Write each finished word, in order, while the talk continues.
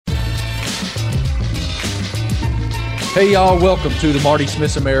Hey, y'all. Welcome to the Marty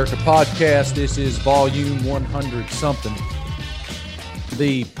Smith's America podcast. This is volume 100-something.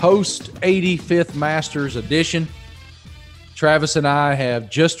 The post-85th Masters edition. Travis and I have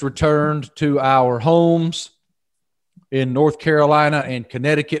just returned to our homes in North Carolina and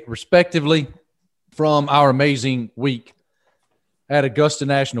Connecticut, respectively, from our amazing week at Augusta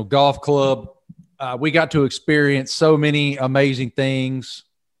National Golf Club. We got to experience so many amazing things.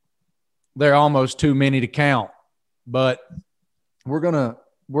 They're almost too many to count. But we're gonna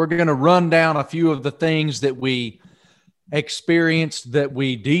run down a few of the things that we experienced that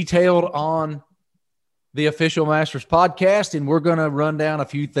we detailed on the Official Masters podcast, and we're gonna run down a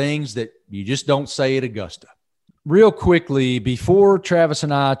few things that you just don't say at Augusta. Real quickly, before Travis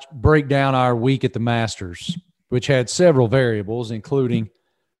and I break down our week at the Masters, which had several variables, including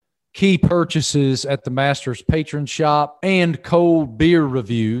key purchases at the Masters patron shop and cold beer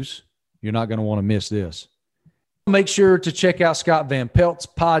reviews, you're not going to want to miss this. Make sure to check out Scott Van Pelt's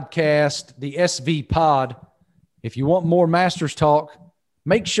podcast, the SV Pod. If you want more Masters talk,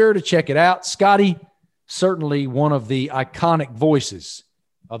 make sure to check it out. Scotty, certainly one of the iconic voices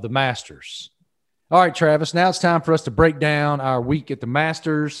of the Masters. All right, Travis, now it's time for us to break down our week at the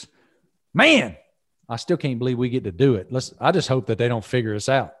Masters. Man, I still can't believe we get to do it. I just hope that they don't figure us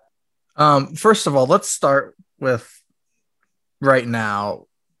out. First of all, let's start with right now.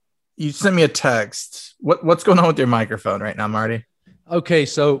 You sent me a text. What's going on with your microphone right now, Marty? Okay,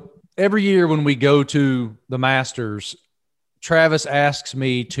 so every year when we go to the Masters, Travis asks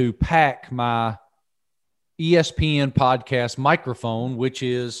me to pack my ESPN podcast microphone, which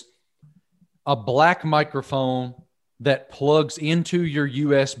is a black microphone that plugs into your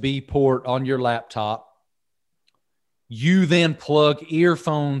USB port on your laptop. You then plug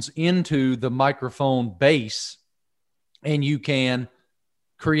earphones into the microphone base, and you can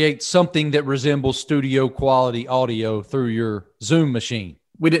create something that resembles studio quality audio through your Zoom machine.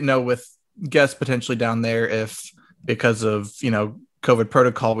 We didn't know with guests potentially down there if because of, COVID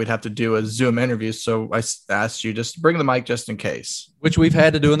protocol, we'd have to do a Zoom interview. So I asked you just bring the mic just in case. Which we've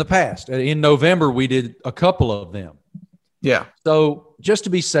had to do in the past. In November, we did a couple of them. Yeah. So just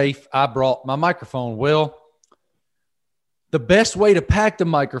to be safe, I brought my microphone. Well, the best way to pack the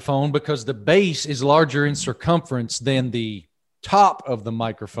microphone, because the base is larger in circumference than the top of the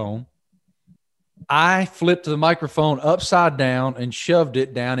microphone, I flipped the microphone upside down and shoved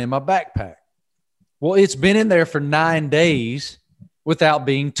it down in my backpack. Well, it's been in there for 9 days without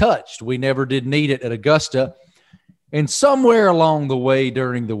being touched. We never did need it at Augusta. And somewhere along the way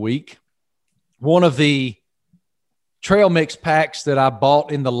during the week, one of the trail mix packs that I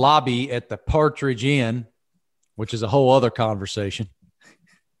bought in the lobby at the Partridge Inn, which is a whole other conversation,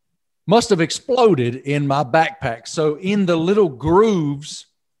 must have exploded in my backpack. So in the little grooves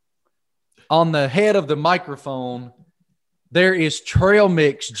on the head of the microphone, there is trail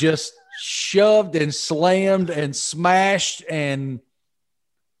mix just shoved and slammed and smashed and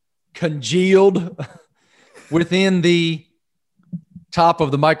congealed within the top of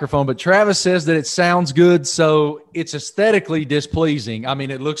the microphone. But Travis says that it sounds good, so it's aesthetically displeasing. I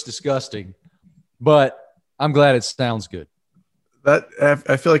mean, it looks disgusting, but I'm glad it sounds good. That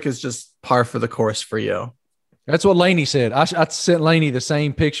I feel like it's just par for the course for you. That's what Lainey said. I sent Lainey the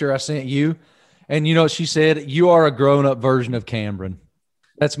same picture I sent you. And you know what she said? You are a grown-up version of Cameron.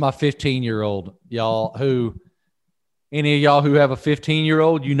 That's my 15-year-old, y'all, any of y'all who have a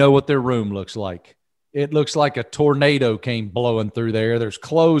 15-year-old, you know what their room looks like. It looks like a tornado came blowing through there. There's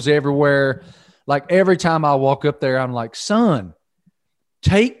clothes everywhere. Like every time I walk up there, I'm like, son,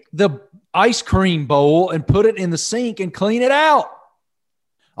 take the ice cream bowl and put it in the sink and clean it out.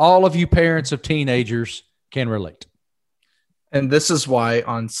 All of you parents of teenagers can relate. And this is why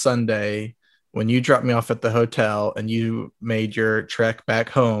on Sunday, when you dropped me off at the hotel and you made your trek back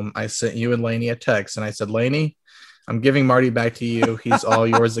home, I sent you and Lainey a text and I said, Lainey, I'm giving Marty back to you. He's all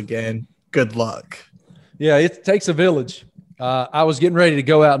yours again. Good luck. Yeah, it takes a village. I was getting ready to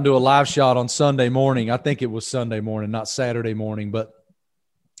go out and do a live shot on Sunday morning. I think it was Sunday morning, not Saturday morning, but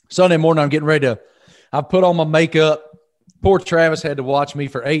Sunday morning, I'm getting ready to – I put on my makeup. Poor Travis had to watch me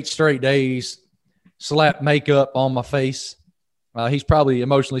for 8 straight days slap makeup on my face. He's probably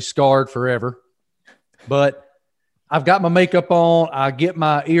emotionally scarred forever. But I've got my makeup on. I get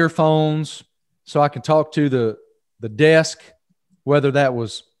my earphones so I can talk to the desk, whether that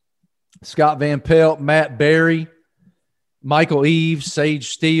was Scott Van Pelt, Matt Berry, Michael Eves, Sage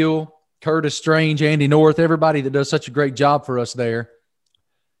Steele, Curtis Strange, Andy North, everybody that does such a great job for us there.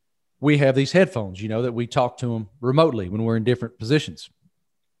 We have these headphones, that we talk to them remotely when we're in different positions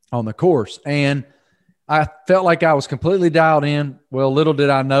on the course. And I felt like I was completely dialed in. Well, little did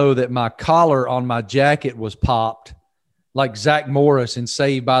I know that my collar on my jacket was popped like Zach Morris in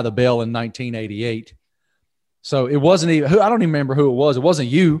Saved by the Bell in 1988. So it wasn't even, I don't even remember who it was. It wasn't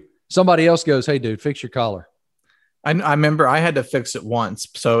you. Somebody else goes, "Hey, dude, fix your collar." I remember I had to fix it once.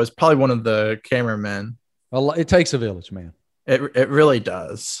 So it's probably one of the cameramen. Well, it takes a village, man. It really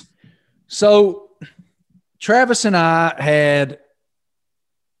does. So Travis and I had,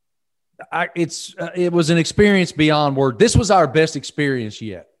 it was an experience beyond word. This was our best experience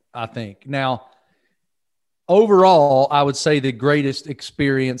yet, I think. Now, overall, I would say the greatest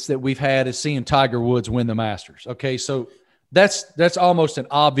experience that we've had is seeing Tiger Woods win the Masters. Okay, so that's almost an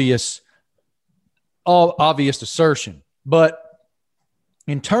obvious assertion. But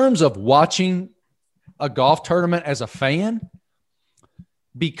in terms of watching a golf tournament as a fan,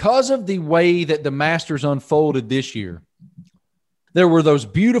 because of the way that the Masters unfolded this year, there were those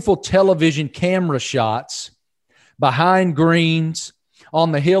beautiful television camera shots behind greens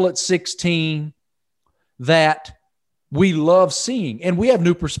on the hill at 16 that we love seeing. And we have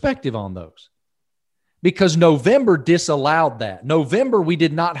new perspective on those because November disallowed that. November, we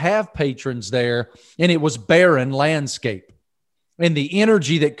did not have patrons there, and it was barren landscape. And the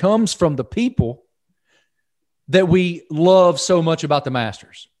energy that comes from the people that we love so much about the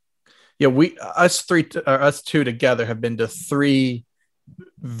Masters. Yeah, us two together have been to 3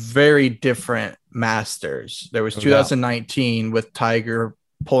 very different Masters. There was 2019 with Tiger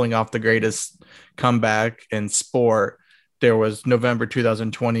pulling off the greatest comeback in sport. There was November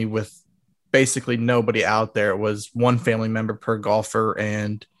 2020 with basically nobody out there. It was one family member per golfer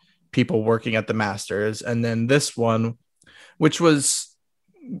and people working at the Masters. And then this one, which was,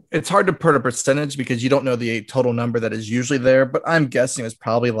 it's hard to put a percentage because you don't know the total number that is usually there, but I'm guessing it's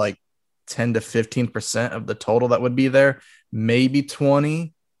probably like 10 to 15% of the total that would be there, maybe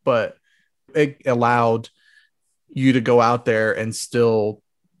 20, but it allowed you to go out there and still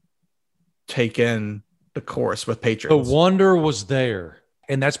take in the course with patrons. The wonder was there,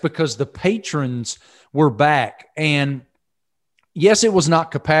 and that's because the patrons were back. And yes, it was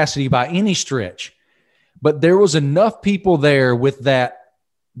not capacity by any stretch, but there was enough people there with that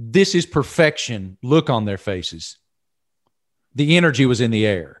 "this is perfection" look on their faces. The energy was in the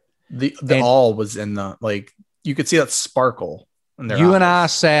air. The all was in the, like, you could see that sparkle in their eyes. And I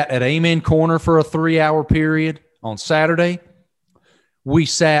sat at Amen Corner for a 3-hour period on Saturday. We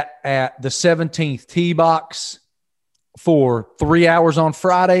sat at the 17th tee box for 3 hours on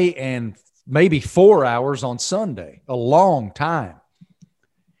Friday and maybe 4 hours on Sunday. A long time.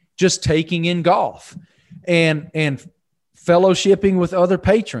 Just taking in golf and fellowshipping with other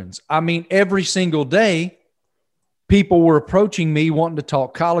patrons. I mean, every single day, people were approaching me wanting to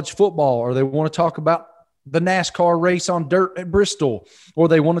talk college football, or they want to talk about the NASCAR race on dirt at Bristol, or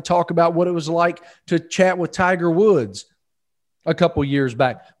they want to talk about what it was like to chat with Tiger Woods a couple years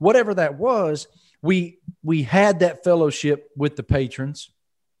back. Whatever that was, we had that fellowship with the patrons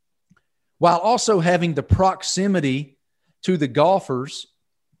while also having the proximity to the golfers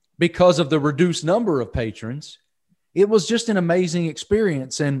because of the reduced number of patrons. It was just an amazing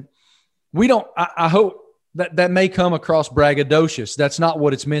experience. And I hope that may come across braggadocious. That's not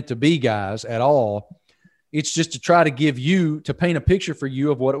what it's meant to be, guys, at all. It's just to try to paint a picture for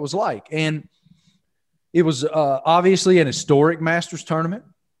you of what it was like. And it was obviously an historic Masters tournament.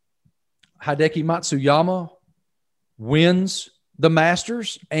 Hideki Matsuyama wins the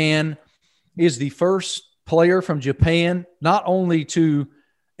Masters and is the first player from Japan not only to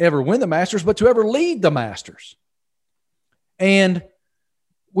ever win the Masters, but to ever lead the Masters. And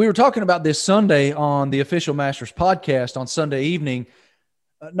we were talking about this Sunday on the Official Masters podcast on Sunday evening.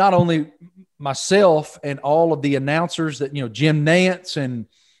 Not only myself and all of the announcers that, Jim Nantz and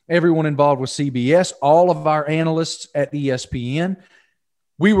everyone involved with CBS, all of our analysts at ESPN,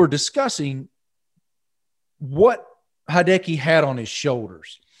 we were discussing what Hideki had on his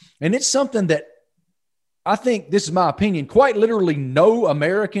shoulders. And it's something that I think, this is my opinion, quite literally no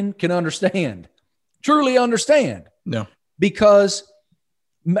American can understand, truly understand. No. Because,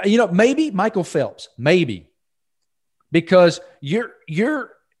 maybe Michael Phelps, maybe. Because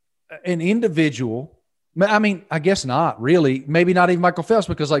you're an individual. I mean, I guess not really. Maybe not even Michael Phelps,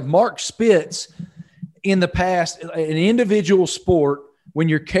 because like Mark Spitz in the past, an individual sport, when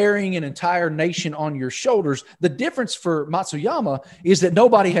you're carrying an entire nation on your shoulders, the difference for Matsuyama is that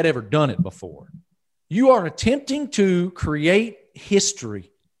nobody had ever done it before. You are attempting to create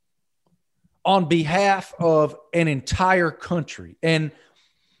history on behalf of an entire country. And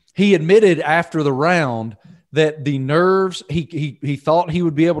he admitted after the round that the nerves, he thought he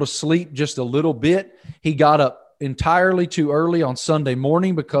would be able to sleep just a little bit. He got up entirely too early on Sunday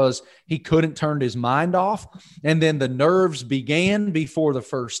morning because he couldn't turn his mind off. And then the nerves began before the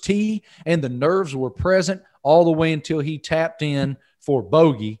first tee, and the nerves were present all the way until he tapped in for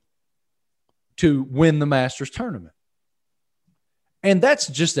bogey to win the Masters tournament. And that's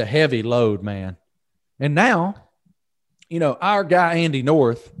just a heavy load, man. And now, our guy, Andy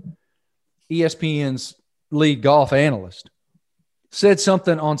North, ESPN's lead golf analyst, said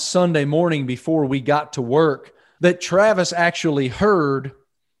something on Sunday morning before we got to work that Travis actually heard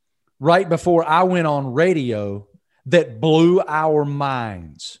right before I went on radio that blew our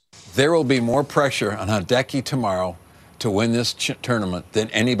minds. There will be more pressure on Hideki tomorrow to win this tournament than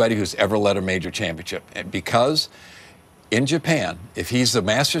anybody who's ever led a major championship. And because in Japan, if he's the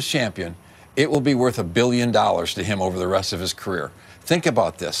Masters champion, it will be worth $1 billion to him over the rest of his career. Think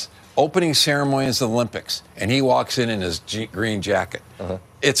about this. Opening ceremony is the Olympics, and he walks in his green jacket.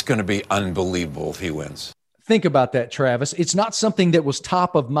 It's going to be unbelievable if he wins. Think about that, Travis. It's not something that was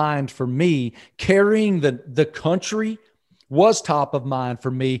top of mind for me. Carrying the country was top of mind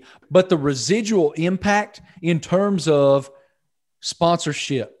for me, but the residual impact in terms of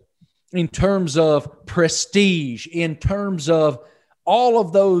sponsorship, in terms of prestige, in terms of all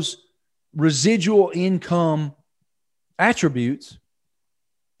of those residual income attributes,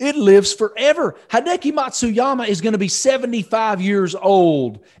 it lives forever. Hideki Matsuyama is going to be 75 years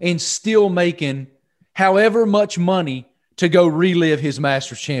old and still making however much money to go relive his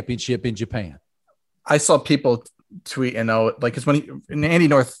Masters championship in Japan. I saw people tweet, because when Andy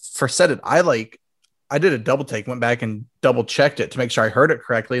North first said it, I did a double take, went back and double checked it to make sure I heard it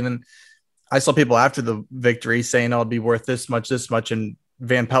correctly. And then I saw people after the victory saying, it'll be worth this much. And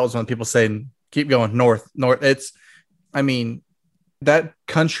Van Pelt was one of the people saying, keep going north. That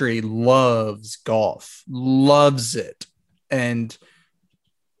country loves golf, loves it. And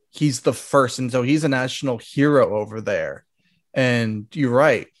he's the first. And so he's a national hero over there. And you're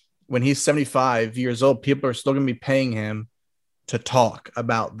right. When he's 75 years old, people are still going to be paying him to talk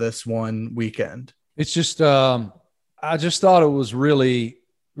about this one weekend. It's just, I just thought it was really,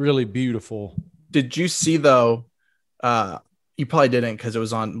 really beautiful. Did you see though? You probably didn't because it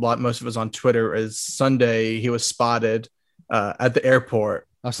was most of it was on Twitter. As Sunday, he was spotted at the airport.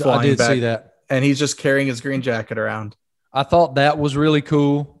 I did see that. And he's just carrying his green jacket around. I thought that was really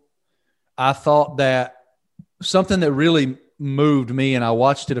cool. I thought that something that really moved me, and I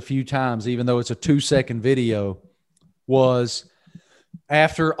watched it a few times, even though it's a 2-second video, was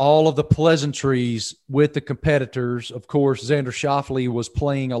after all of the pleasantries with the competitors. Of course, Xander Schauffele was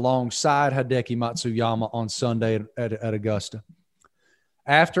playing alongside Hideki Matsuyama on Sunday at Augusta.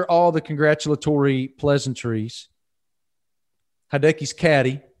 After all the congratulatory pleasantries, Hideki's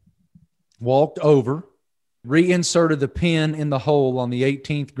caddy walked over, reinserted the pin in the hole on the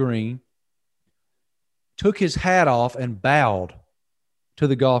 18th green, took his hat off and bowed to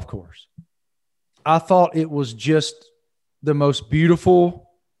the golf course. I thought it was just the most beautiful,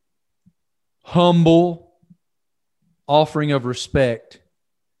 humble offering of respect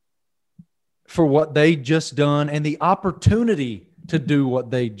for what they just done and the opportunity to do what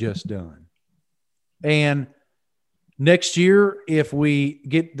they just done. And next year, if we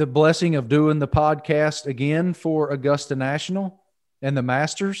get the blessing of doing the podcast again for Augusta National and the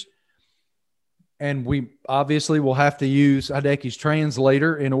Masters, and we obviously will have to use Hideki's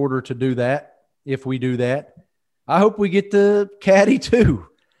translator in order to do that, if we do that, I hope we get the caddy too,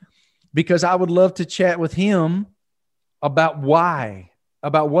 because I would love to chat with him about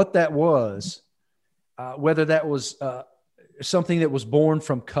what that was, whether that was something that was born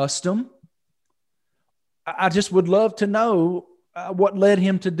from custom. I just would love to know what led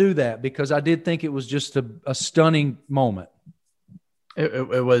him to do that, because I did think it was just a stunning moment.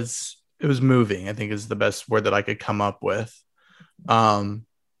 It was moving, I think is the best word that I could come up with.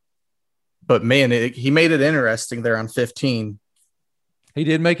 But man, he made it interesting there on 15. He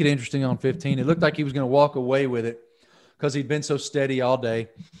did make it interesting on 15. It looked like he was going to walk away with it because he'd been so steady all day.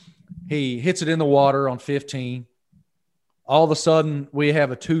 He hits it in the water on 15. All of a sudden, we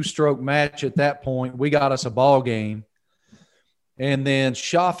have a 2-stroke match at that point. We got us a ball game. And then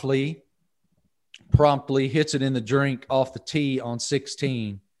Schauffele promptly hits it in the drink off the tee on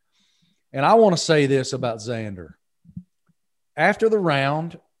 16. And I want to say this about Xander. After the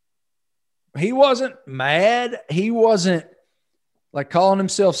round, he wasn't mad. He wasn't like calling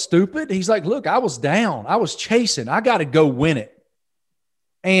himself stupid. He's like, look, I was down. I was chasing. I got to go win it.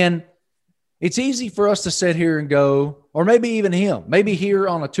 And it's easy for us to sit here and go, or maybe even him, maybe here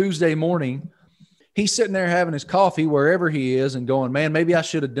on a Tuesday morning, he's sitting there having his coffee wherever he is and going, man, maybe I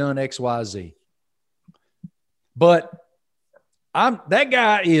should have done X, Y, Z. But that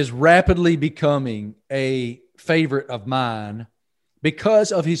guy is rapidly becoming a favorite of mine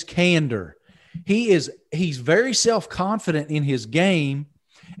because of his candor. He's very self-confident in his game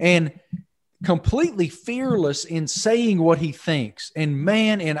and completely fearless in saying what he thinks. And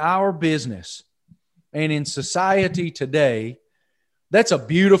man, in our business and in society today, that's a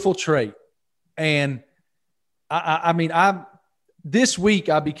beautiful trait. And I mean, this week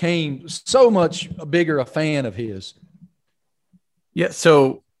I became so much bigger a fan of his. Yeah.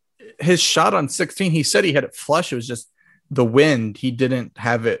 So his shot on 16, he said he had it flush. It was just the wind. He didn't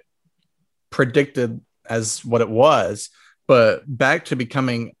have it predicted as what it was. But back to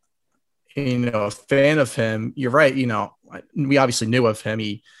becoming, a fan of him, you're right. We obviously knew of him.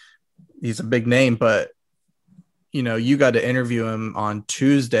 He's a big name, but you got to interview him on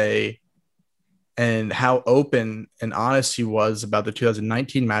Tuesday, and how open and honest he was about the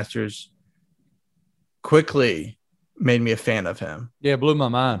 2019 Masters quickly made me a fan of him. Yeah, it blew my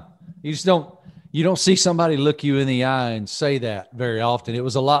mind. You don't see somebody look you in the eye and say that very often. It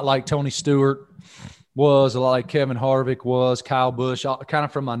was a lot like Tony Stewart was, a lot like Kevin Harvick was, Kyle Busch, kind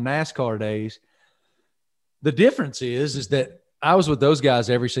of from my NASCAR days. The difference is that I was with those guys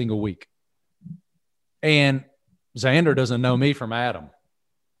every single week. And Xander doesn't know me from Adam.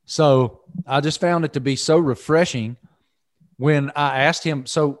 So I just found it to be so refreshing when I asked him.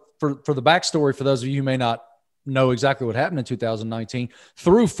 So for the backstory, for those of you who may not know exactly what happened in 2019,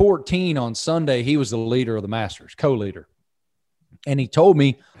 through 14 on Sunday, he was the leader of the Masters, co-leader. And he told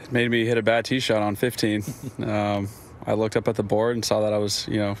me, it made me hit a bad tee shot on 15. I looked up at the board and saw that I was,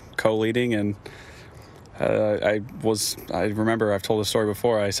 co-leading, and I remember I've told the story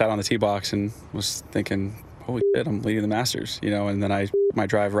before. I sat on the tee box and was thinking, holy shit, I'm leading the Masters, and then my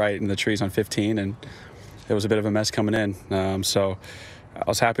drive right in the trees on 15, and it was a bit of a mess coming in. So I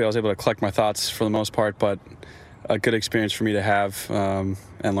was happy I was able to collect my thoughts for the most part, but a good experience for me to have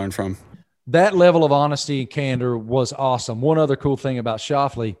and learn from. That level of honesty and candor was awesome. One other cool thing about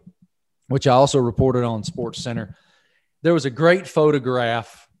Schauffele, which I also reported on Sports Center, there was a great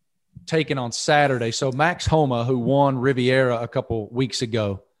photograph taken on Saturday. So Max Homa, who won Riviera a couple weeks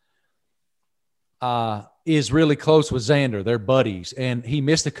ago, is really close with Xander. They're buddies, and he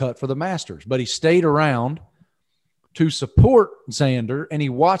missed the cut for the Masters, but he stayed around to support Xander, and he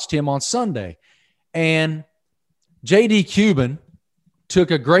watched him on Sunday. And J.D. Cuban took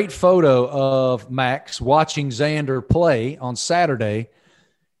a great photo of Max watching Xander play on Saturday,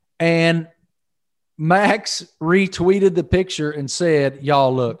 and Max retweeted the picture and said,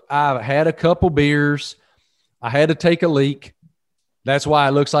 y'all, look, I had a couple beers. I had to take a leak. That's why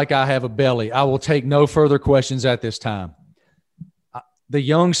it looks like I have a belly. I will take no further questions at this time. The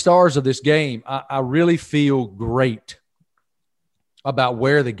young stars of this game, I really feel great about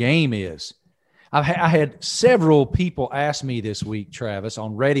where the game is. I had several people ask me this week, Travis,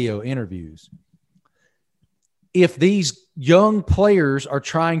 on radio interviews, if these young players are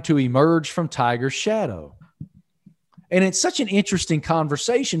trying to emerge from Tiger's shadow. And it's such an interesting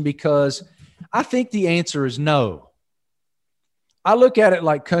conversation because I think the answer is no. I look at it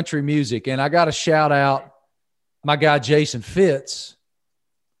like country music, and I got to shout out my guy Jason Fitz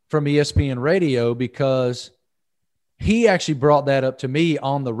from ESPN Radio, because he actually brought that up to me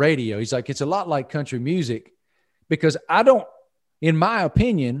on the radio. He's like, it's a lot like country music, because in my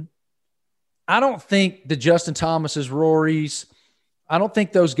opinion, I don't think the Justin Thomas's, Rory's, I don't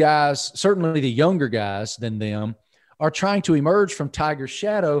think those guys, certainly the younger guys than them, are trying to emerge from Tiger's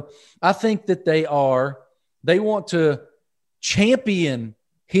shadow. I think that they want to champion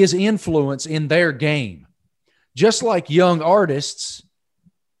his influence in their game, just like young artists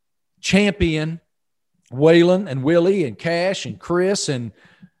champion Waylon and Willie and Cash and Chris and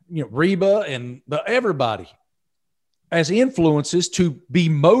Reba and everybody as influences to be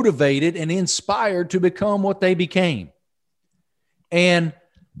motivated and inspired to become what they became. And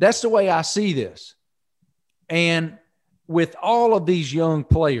that's the way I see this. And with all of these young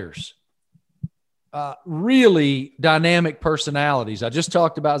players, really dynamic personalities. I just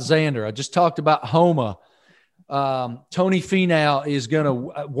talked about Xander. I just talked about Homa. Tony Finau is going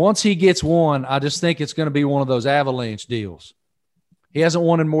to, once he gets one, I just think it's going to be one of those avalanche deals. He hasn't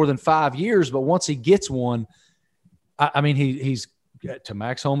won in more than 5 years, but once he gets one, I mean, he's, to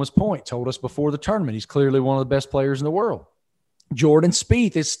Max Homa's point, told us before the tournament, he's clearly one of the best players in the world. Jordan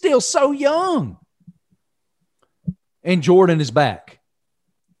Spieth is still so young. And Jordan is back.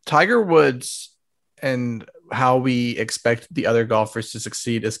 Tiger Woods and how we expect the other golfers to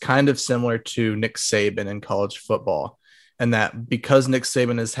succeed is kind of similar to Nick Saban in college football. And that because Nick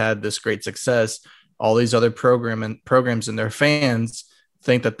Saban has had this great success, all these other programs and their fans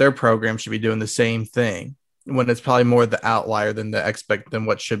think that their program should be doing the same thing, when it's probably more the outlier than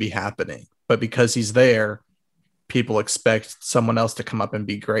what should be happening. But because he's there, people expect someone else to come up and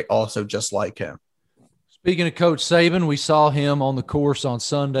be great also just like him. Speaking of Coach Saban, we saw him on the course on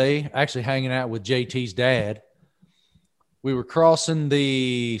Sunday, actually hanging out with JT's dad. We were crossing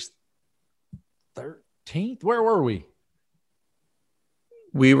the 13th. Where were we?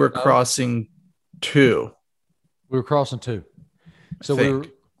 We were crossing 2. We were crossing 2. So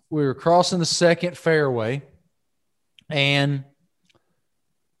we were crossing the second fairway, and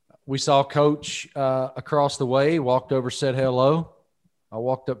we saw Coach across the way, walked over, said hello. I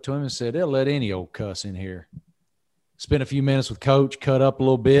walked up to him and said, they'll let any old cuss in here. Spent a few minutes with Coach, cut up a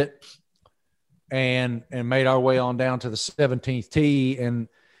little bit, and made our way on down to the 17th tee and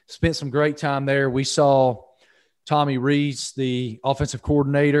spent some great time there. We saw Tommy Rees, the offensive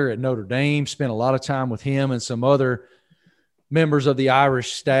coordinator at Notre Dame, spent a lot of time with him and some other members of the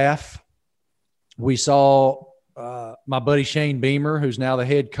Irish staff. We saw my buddy Shane Beamer, who's now the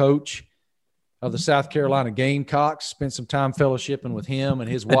head coach of the South Carolina Gamecocks, spent some time fellowshipping with him and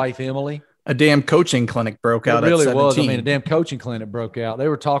his wife, Emily. A damn coaching clinic broke out. It really at 17. was. I mean, a damn coaching clinic broke out. They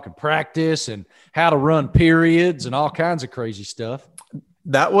were talking practice and how to run periods and all kinds of crazy stuff.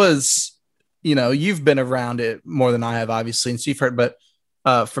 That was, you've been around it more than I have, obviously, and so you've heard, but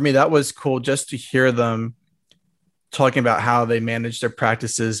for me, that was cool just to hear them talking about how they manage their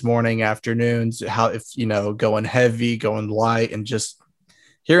practices, morning, afternoons, how, if, going heavy, going light, and just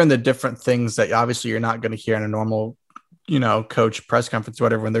hearing the different things that obviously you're not going to hear in a normal, coach press conference or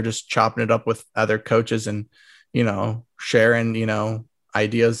whatever, when they're just chopping it up with other coaches and, sharing,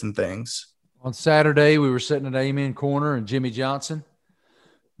 ideas and things. On Saturday, we were sitting at Amen Corner, and Jimmy Johnson,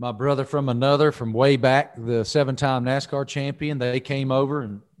 my brother from another, from way back, the 7-time NASCAR champion, they came over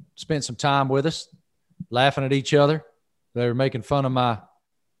and spent some time with us, laughing at each other. They were making fun of my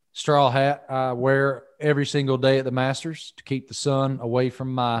straw hat I wear every single day at the Masters to keep the sun away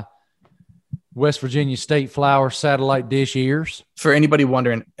from my West Virginia State Flower satellite dish ears. For anybody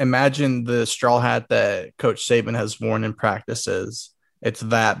wondering, imagine the straw hat that Coach Saban has worn in practices. It's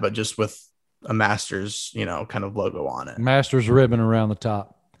that, but just with a Masters, kind of logo on it. Masters ribbon around the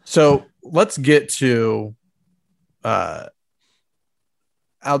top. So let's get to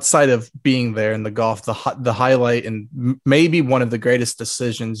outside of being there in the golf, the highlight and maybe one of the greatest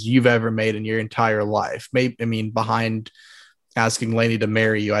decisions you've ever made in your entire life. Behind asking Lainey to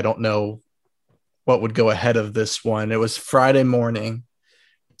marry you, I don't know what would go ahead of this one. It was Friday morning.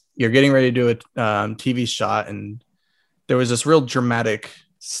 You're getting ready to do a TV shot, and there was this real dramatic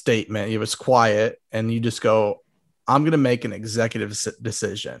statement. It was quiet, and you just go, I'm going to make an executive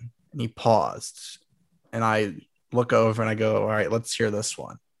decision. And he paused, and I look over and I go, all right, let's hear this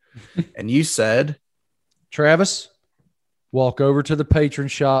one. And you said, Travis, walk over to the patron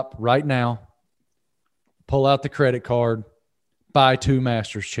shop right now, pull out the credit card, buy 2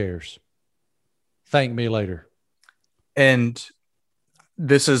 Masters chairs. Thank me later. And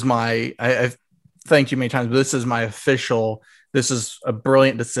this is I've thanked you many times, but this is a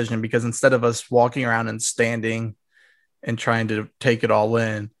brilliant decision, because instead of us walking around and standing and trying to take it all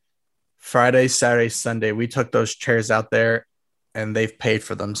in, Friday, Saturday, Sunday, we took those chairs out there, and they've paid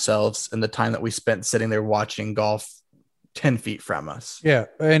for themselves in the time that we spent sitting there watching golf 10 feet from us. Yeah.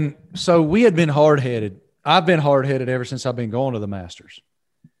 And so we had been hard-headed. I've been hard-headed ever since I've been going to the Masters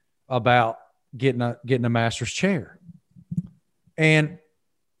about getting a Masters chair. And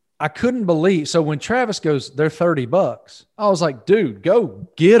I couldn't believe. So when Travis goes, they're $30, I was like, dude, go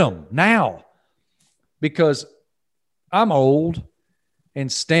get them now, because I'm old and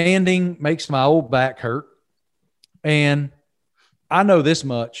standing makes my old back hurt. And I know this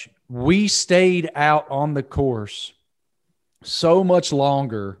much. We stayed out on the course so much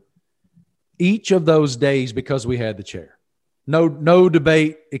longer each of those days because we had the chair. No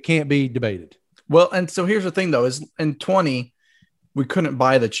debate. It can't be debated. Well, and so here's the thing, though, is in 20, we couldn't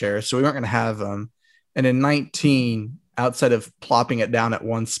buy the chair, so we weren't going to have them. And in 19, outside of plopping it down at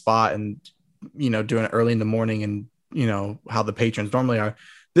one spot and, doing it early in the morning and, how the patrons normally are,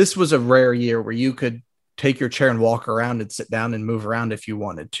 this was a rare year where you could take your chair and walk around and sit down and move around if you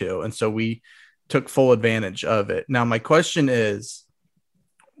wanted to. And so we took full advantage of it. Now, my question is,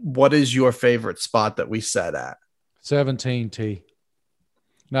 what is your favorite spot that we sat at? 17T.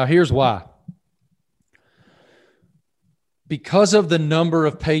 Now, here's why. Because of the number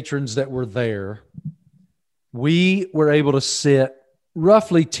of patrons that were there, we were able to sit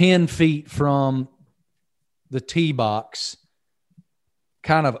roughly 10 feet from the tee box,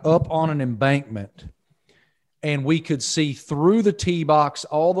 kind of up on an embankment, and we could see through the tee box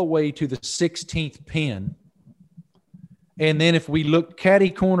all the way to the 16th pin. And then if we looked caddy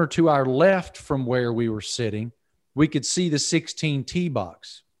corner to our left from where we were sitting, we could see the 16 tee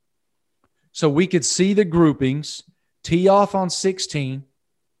box. so we could see the groupings, tee off on 16,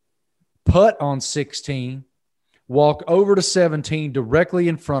 putt on 16, walk over to 17 directly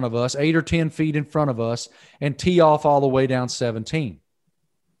in front of us, 8 or 10 feet in front of us, and tee off all the way down 17.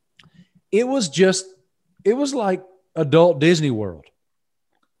 It was like adult Disney World.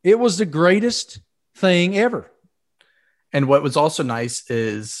 It was the greatest thing ever. And what was also nice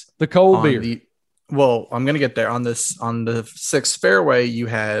is the cold beer. I'm going to get there. On the 6th fairway, you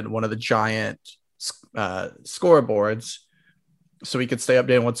had one of the giant scoreboards, so we could stay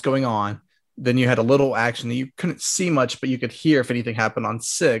updated on what's going on. Then you had a little action that you couldn't see much, but you could hear if anything happened on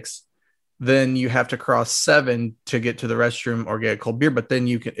 6. Then you have to cross 7 to get to the restroom or get a cold beer. But then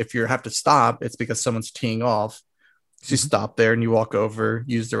you can, if you have to stop, it's because someone's teeing off. So you stop there and you walk over,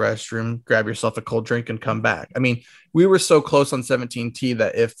 use the restroom, grab yourself a cold drink and come back. I mean, we were so close on 17T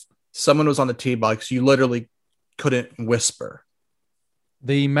that if someone was on the tee box, you literally couldn't whisper.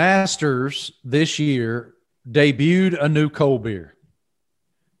 The Masters this year debuted a new cold beer.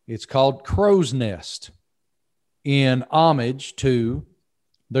 It's called Crow's Nest, in homage to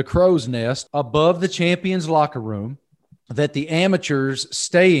the Crow's Nest above the champions locker room that the amateurs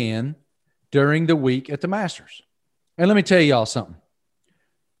stay in during the week at the Masters. And let me tell y'all something.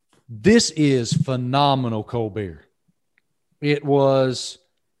 This is phenomenal cold beer. It was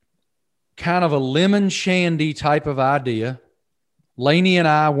kind of a lemon shandy type of idea. Laney and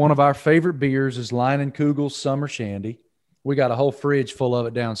I, one of our favorite beers is Line & Kugel's Summer Shandy. We got a whole fridge full of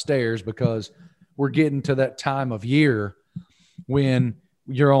it downstairs because we're getting to that time of year when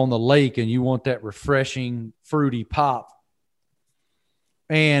you're on the lake and you want that refreshing, fruity pop.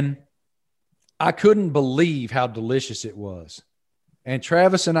 And I couldn't believe how delicious it was. And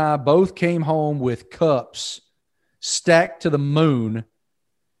Travis and I both came home with cups stacked to the moon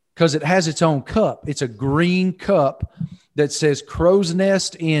because it has its own cup. It's a green cup that says Crow's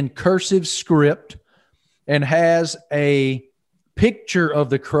Nest in cursive script and has a picture of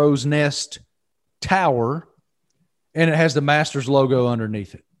the Crow's Nest tower, and it has the Masters logo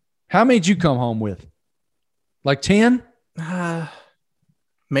underneath it. How many did you come home with? Like 10?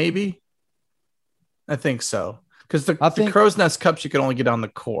 Maybe. I think so. Because the Crow's Nest cups you can only get on the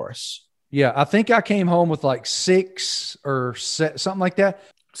course. Yeah, I think I came home with like 6 or something like that.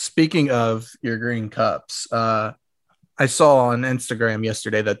 Speaking of your green cups, I saw on Instagram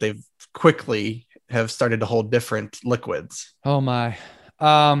yesterday that they've quickly have started to hold different liquids. Oh, my.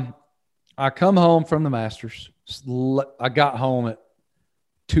 I come home from the Masters. I got home at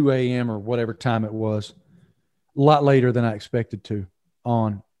 2 a.m. or whatever time it was, a lot later than I expected to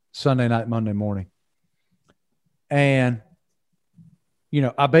on Sunday night, Monday morning. And, you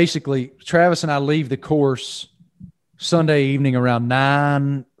know, Travis and I leave the course Sunday evening around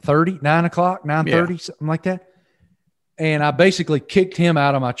 9 o'clock, 9:30, something like that. And I basically kicked him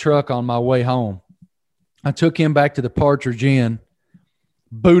out of my truck on my way home. I took him back to the Partridge Inn,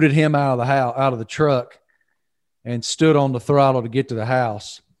 booted him out of the truck, and stood on the throttle to get to the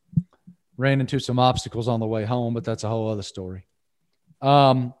house. Ran into some obstacles on the way home, but that's a whole other story.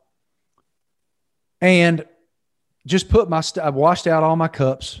 And just I washed out all my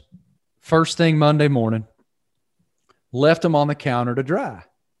cups first thing Monday morning, left them on the counter to dry.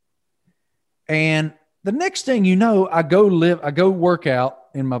 And the next thing you know, I go work out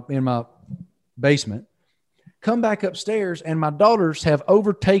in my basement, come back upstairs, and my daughters have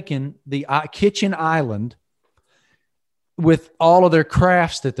overtaken the kitchen island with all of their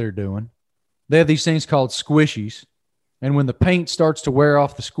crafts that they're doing. They have these things called squishies. And when the paint starts to wear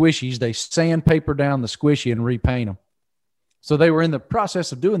off the squishies, they sandpaper down the squishy and repaint them. So they were in the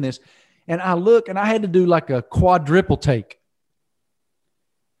process of doing this. And I look, and I had to do like a quadruple take.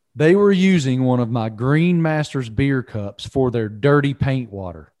 They were using one of my Green Masters beer cups for their dirty paint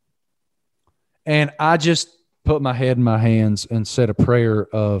water. And I just put my head in my hands and said a prayer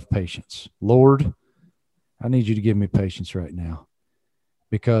of patience. Lord, I need you to give me patience right now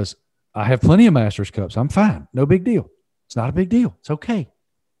because I have plenty of Masters cups. I'm fine. No big deal. It's not a big deal. It's okay.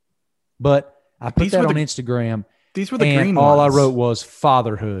 But I put that on Instagram. These were the green all ones. I wrote was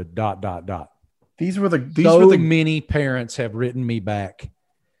fatherhood, ... These were the many parents have written me back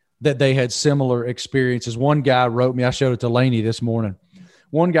that they had similar experiences. One guy wrote me, I showed it to Laney this morning.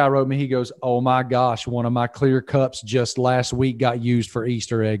 One guy wrote me, he goes, oh my gosh, one of my clear cups just last week got used for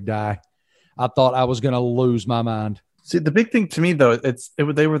Easter egg dye. I thought I was going to lose my mind. See, the big thing to me though,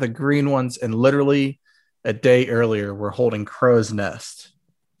 they were the green ones, and literally a day earlier we're holding Crow's Nest.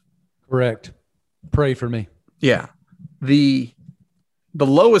 Correct. Pray for me. Yeah. The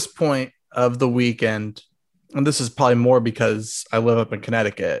lowest point of the weekend, and this is probably more because I live up in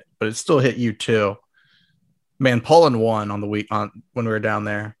Connecticut, but it still hit you too. Man, Poland won on when we were down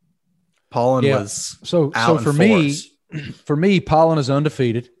there. Pollen Yeah. was So out in for force. me, pollen is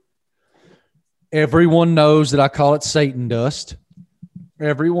undefeated. Everyone knows that I call it Satan dust.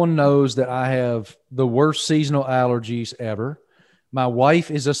 Everyone knows that I have the worst seasonal allergies ever. My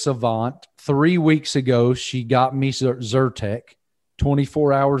wife is a savant. 3 weeks ago, she got me Zyrtec,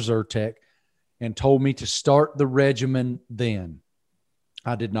 24-hour Zyrtec, and told me to start the regimen then.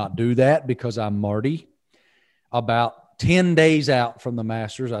 I did not do that because I'm Marty. About 10 days out from the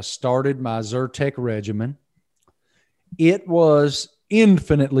Masters, I started my Zyrtec regimen. It was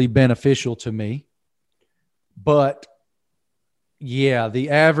infinitely beneficial to me, but yeah,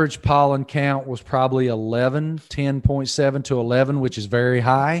 the average pollen count was probably 11, 10.7 to 11, which is very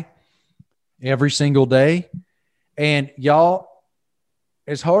high every single day. And y'all,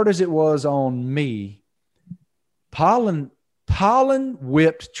 as hard as it was on me, pollen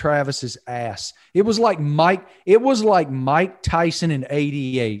whipped Travis's ass. It was like Mike Tyson in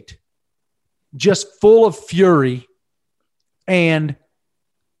 88, just full of fury and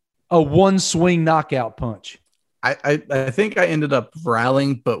a one swing knockout punch. I think I ended up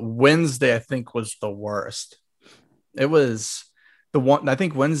rallying, but Wednesday I think was the worst. It was the one. I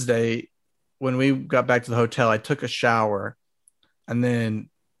think Wednesday when we got back to the hotel, I took a shower and then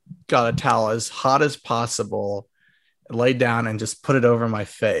got a towel as hot as possible, laid down and just put it over my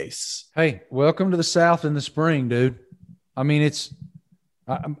face. Hey, welcome to the South in the spring, dude. I mean, it's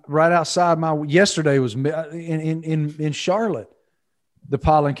right outside yesterday was in Charlotte. The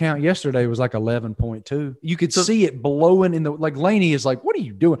pollen count yesterday was like 11.2. You could see it blowing in like Laney is like, what are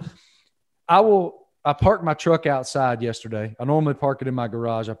you doing? I parked my truck outside yesterday. I normally park it in my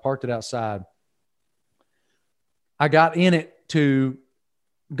garage. I parked it outside. I got in it to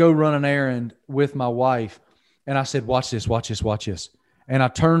go run an errand with my wife. And I said, watch this. And I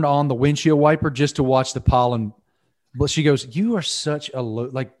turned on the windshield wiper just to watch the pollen. But she goes, you are such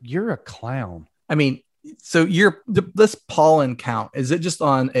you're a clown. I mean, so this pollen count, is it just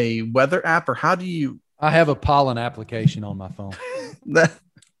on a weather app or how do you? I have a pollen application on my phone.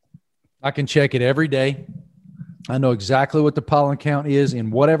 I can check it every day. I know exactly what the pollen count is in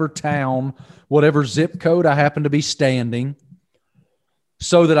whatever town, whatever zip code I happen to be standing,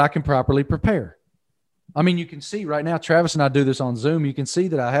 so that I can properly prepare. I mean, you can see right now, Travis and I do this on Zoom. You can see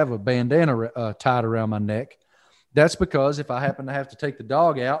that I have a bandana tied around my neck. That's because if I happen to have to take the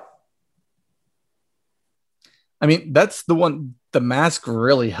dog out. I mean, that's the one, the mask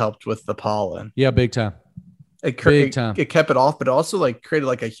really helped with the pollen. Yeah, big time. Big time. It kept it off, but also like created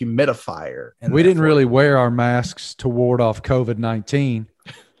like a humidifier. We didn't really wear our masks to ward off COVID-19.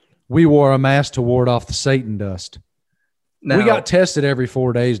 We wore a mask to ward off the Satan dust. Now, we got tested every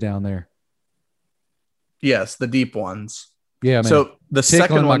 4 days down there. Yes, the deep ones. Yeah, man. So the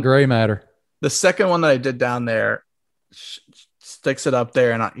second one, my gray matter. The second one that I did down there, sticks it up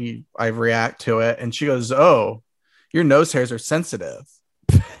there, and I react to it, and she goes, "Oh, your nose hairs are sensitive."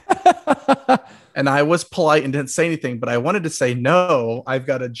 And I was polite and didn't say anything, but I wanted to say, no, I've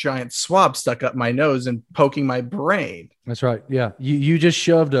got a giant swab stuck up my nose and poking my brain. That's right. Yeah. You just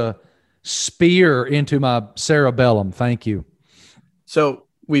shoved a spear into my cerebellum. Thank you. So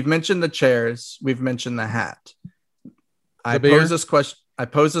we've mentioned the chairs. We've mentioned the hat. I posed this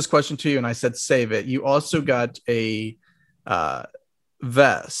question to you and I said, save it. You also got a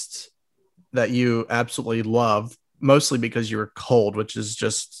vest that you absolutely love, mostly because you were cold, which is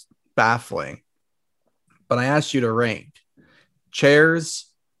just baffling. But I asked you to rank chairs,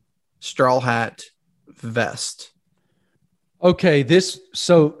 straw hat, vest. Okay,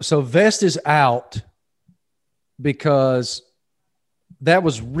 so vest is out because that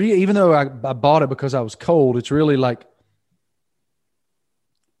was even though I bought it because I was cold, it's really like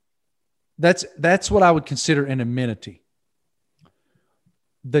that's what I would consider an amenity.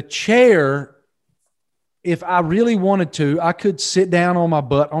 The chair, if I really wanted to, I could sit down on my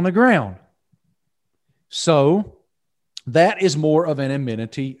butt on the ground. So that is more of an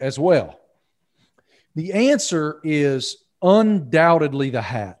amenity as well. The answer is undoubtedly the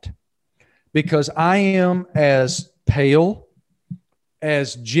hat, because I am as pale,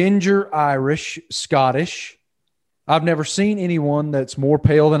 as ginger Irish, Scottish. I've never seen anyone that's more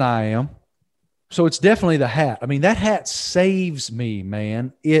pale than I am. So it's definitely the hat. I mean, that hat saves me,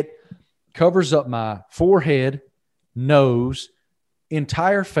 man. It covers up my forehead, nose,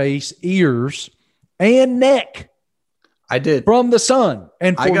 entire face, ears, and neck. I did. From the sun.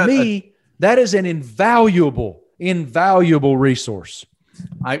 And for me, that is an invaluable resource.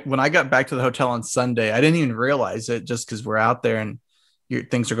 When I got back to the hotel on Sunday, I didn't even realize it, just because we're out there and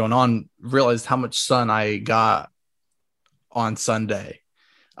things are going on, realized how much sun I got on Sunday.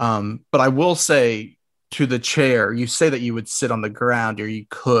 But I will say, to the chair, you say that you would sit on the ground, or you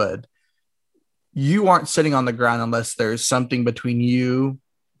could. you aren't sitting on the ground unless there's something between you,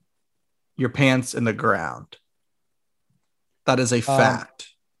 your pants, and the ground. That is a fact.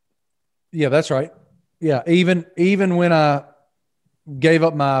 Yeah, that's right. Yeah, even when I gave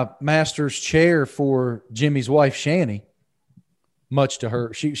up my master's chair for Jimmy's wife, Shani, much to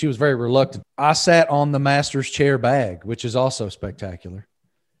her, she was very reluctant. I sat on the master's chair bag, which is also spectacular.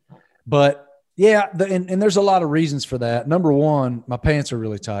 But yeah, and there's a lot of reasons for that. Number one, my pants are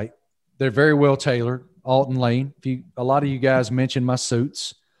really tight. They're very well tailored. Alton Lane. A lot of you guys mentioned my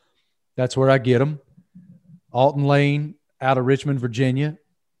suits. That's where I get them. Alton Lane out of Richmond, Virginia.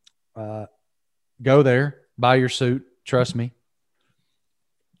 Go there, buy your suit. Trust me.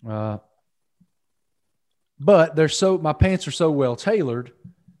 But my pants are so well tailored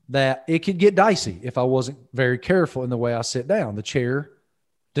that it could get dicey if I wasn't very careful in the way I sit down. The chair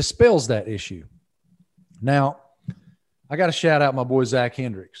dispels that issue. Now, I got to shout out my boy Zach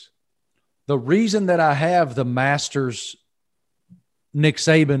Hendricks. The reason that I have the Masters Nick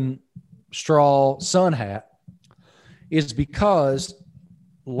Saban straw sun hat is because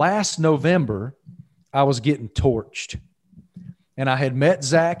last November I was getting torched. And I had met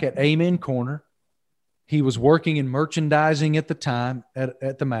Zach at Amen Corner. He was working in merchandising at the time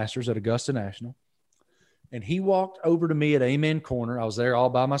at the Masters at Augusta National. And he walked over to me at Amen Corner. I was there all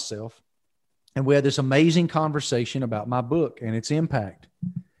by myself. And we had this amazing conversation about my book and its impact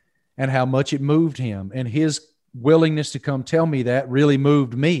and how much it moved him. And his willingness to come tell me that really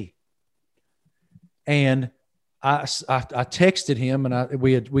moved me. And I texted him, and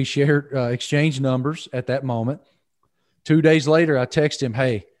we shared exchanged numbers at that moment. 2 days later, I texted him,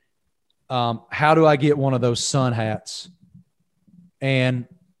 hey, how do I get one of those sun hats? And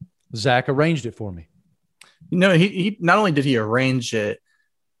Zach arranged it for me. You know, he not only did he arrange it,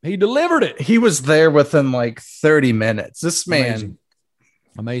 he delivered it. He was there within like 30 minutes. This man.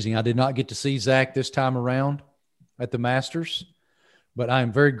 Amazing. I did not get to see Zach this time around at the Masters, but I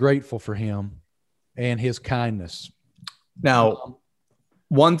am very grateful for him and his kindness. Now,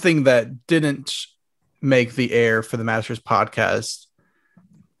 one thing that didn't make the air for the Masters podcast,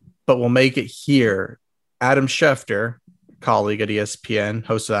 but will make it here, Adam Schefter, colleague at ESPN,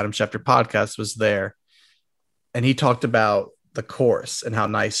 host of Adam Schefter podcast, was there. And he talked about the course and how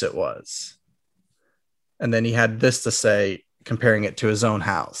nice it was. And then he had this to say, comparing it to his own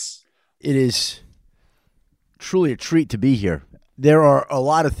house. It is truly a treat to be here. There are a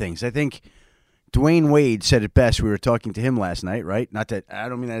lot of things. I think Dwayne Wade said it best. We were talking to him last night, right? Not that I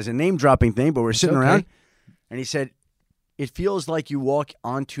don't mean that as a name dropping thing, but we're sitting around and he said, it feels like you walk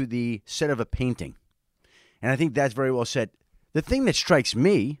onto the set of a painting. And I think that's very well said. The thing that strikes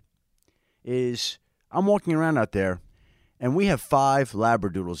me is I'm walking around out there and we have 5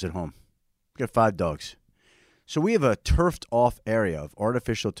 Labradoodles at home. We've got 5 dogs. So we have a turfed off area of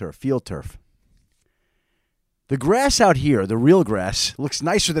artificial turf, field turf. The grass out here, the real grass, looks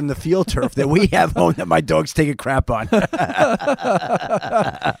nicer than the field turf that we have home that my dogs take a crap on.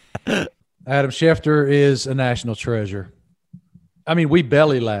 Adam Schefter is a national treasure. I mean, we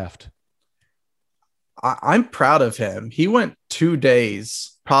belly laughed. I'm proud of him. He went 2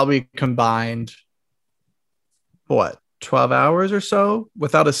 days, probably combined, 12 hours or so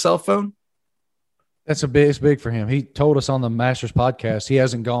without a cell phone? It's big for him. He told us on the Masters podcast he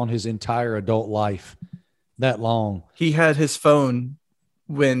hasn't gone his entire adult life that long. He had his phone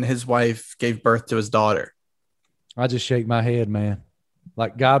when his wife gave birth to his daughter. I just shake my head, man.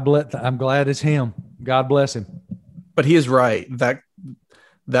 Like, God bless. I'm glad it's him. God bless him. But he is right.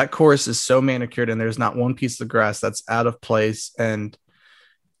 That course is so manicured, and there's not one piece of grass that's out of place. And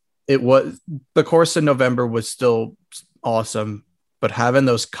the course in November was still awesome, but having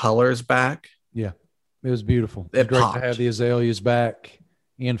those colors back. Yeah, it was beautiful. It was great to have the azaleas back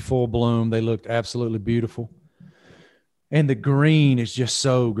in full bloom. They looked absolutely beautiful. And the green is just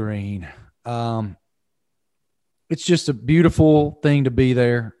so green. It's just a beautiful thing to be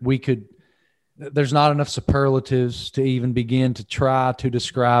there. There's not enough superlatives to even begin to try to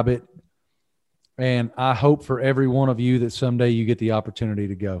describe it. And I hope for every one of you that someday you get the opportunity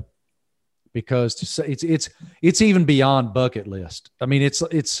to go, because to say it's even beyond bucket list. I mean, it's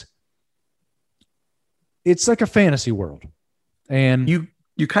like a fantasy world. And you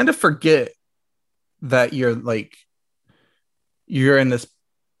kind of forget that you're in this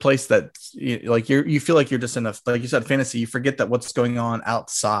place that you feel like you're just in a, like you said, fantasy. You forget that what's going on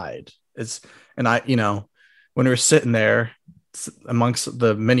outside is. And when we were sitting there amongst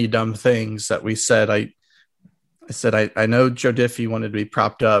the many dumb things that we said, I said, I know Joe Diffie wanted to be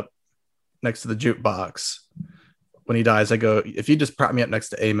propped up next to the jukebox when he dies. I go, if you just prop me up next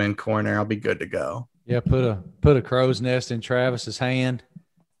to Amen Corner, I'll be good to go. Yeah. Put a crow's nest in Travis's hand.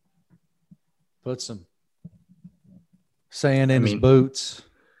 Put some sand in his boots.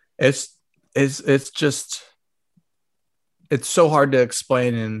 It's just, it's so hard to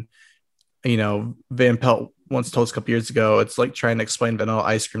explain. And, Van Pelt once told us a couple years ago, it's like trying to explain vanilla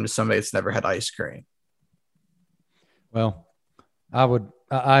ice cream to somebody that's never had ice cream. Well,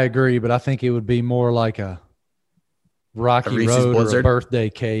 I agree, but I think it would be more like a Rocky Road or a birthday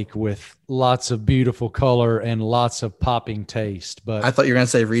cake with lots of beautiful color and lots of popping taste. But I thought you were going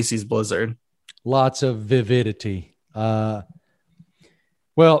to say Reese's Blizzard. Lots of vividity. Well,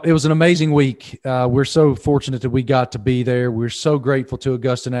 it was an amazing week. We're so fortunate that we got to be there. We're so grateful to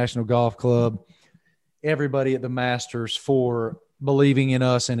Augusta National Golf Club, everybody at the Masters for believing in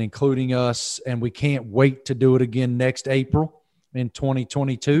us and including us. And we can't wait to do it again next April in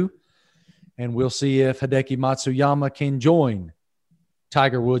 2022. And we'll see if Hideki Matsuyama can join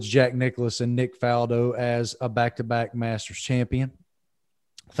Tiger Woods, Jack Nicklaus, and Nick Faldo as a back-to-back Masters champion.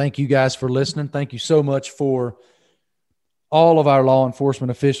 Thank you guys for listening. Thank you so much for all of our law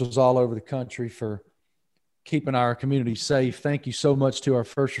enforcement officials all over the country for keeping our community safe. Thank you so much to our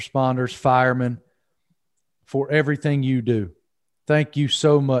first responders, firemen, for everything you do. Thank you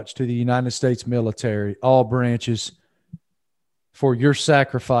so much to the United States military, all branches, for your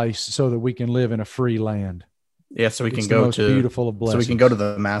sacrifice so that we can live in a free land. Yeah, so we can go to beautiful of blessings. So we can go to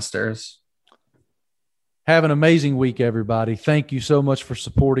the Masters. Have an amazing week, everybody. Thank you so much for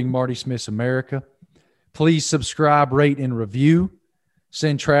supporting Marty Smith's America. Please subscribe, rate, and review.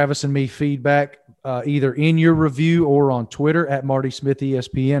 Send Travis and me feedback either in your review or on Twitter at Marty Smith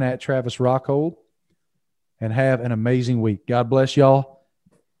ESPN, at Travis Rockhold. And have an amazing week. God bless y'all.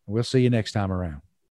 We'll see you next time around.